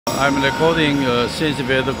I'm recording CNC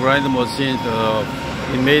bed grind machine.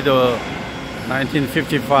 It made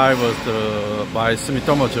 1955 by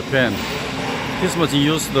Sumitomo, Japan. This machine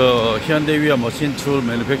used the HYUNDAI machine tool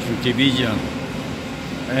manufacturing division,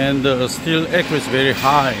 and still accuracy very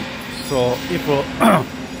high. So if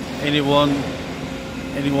anyone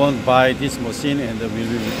buy this machine, and will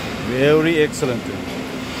be very excellent.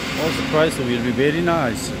 Also price will be very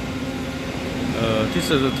nice. This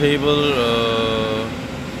is the table.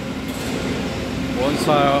 One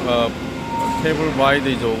side table wide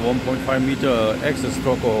is 1.5 meter, axis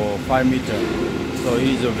stroke or 5 meter. So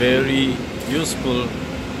it's very useful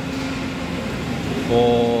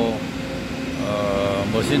for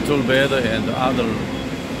machine tool bed and other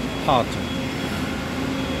parts.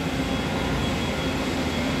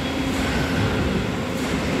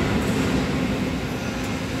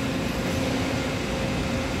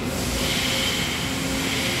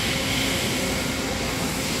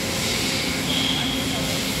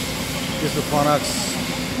 This is the Phonox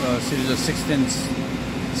series of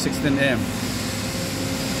 16M.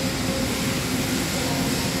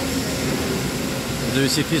 As you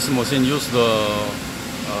see, this machine used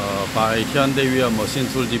by HYUNDAI machine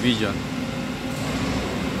tool division.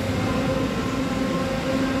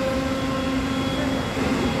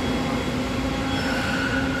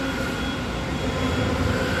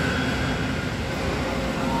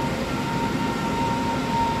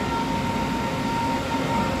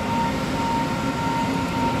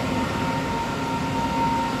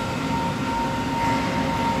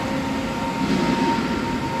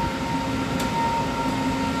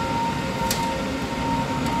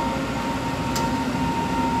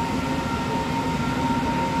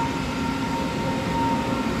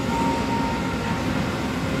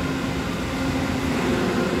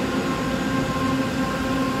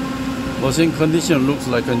 Machine condition looks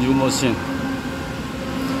like a new machine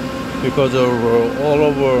because of all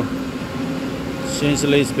over CNC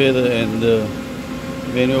Lathe bed and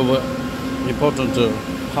many of important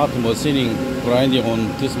part machining grinding on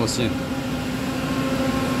this machine.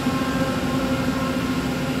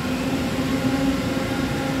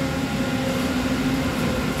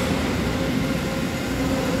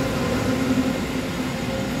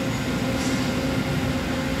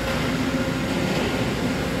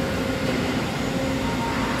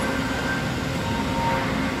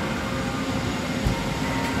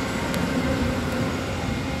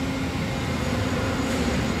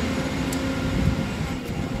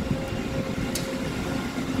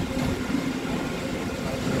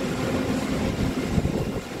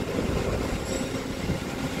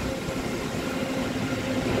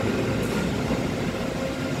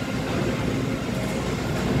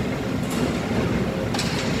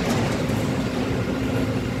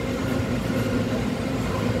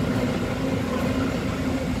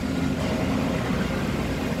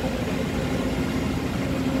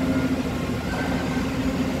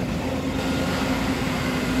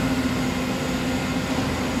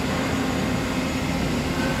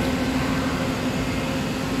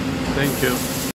 Thank you.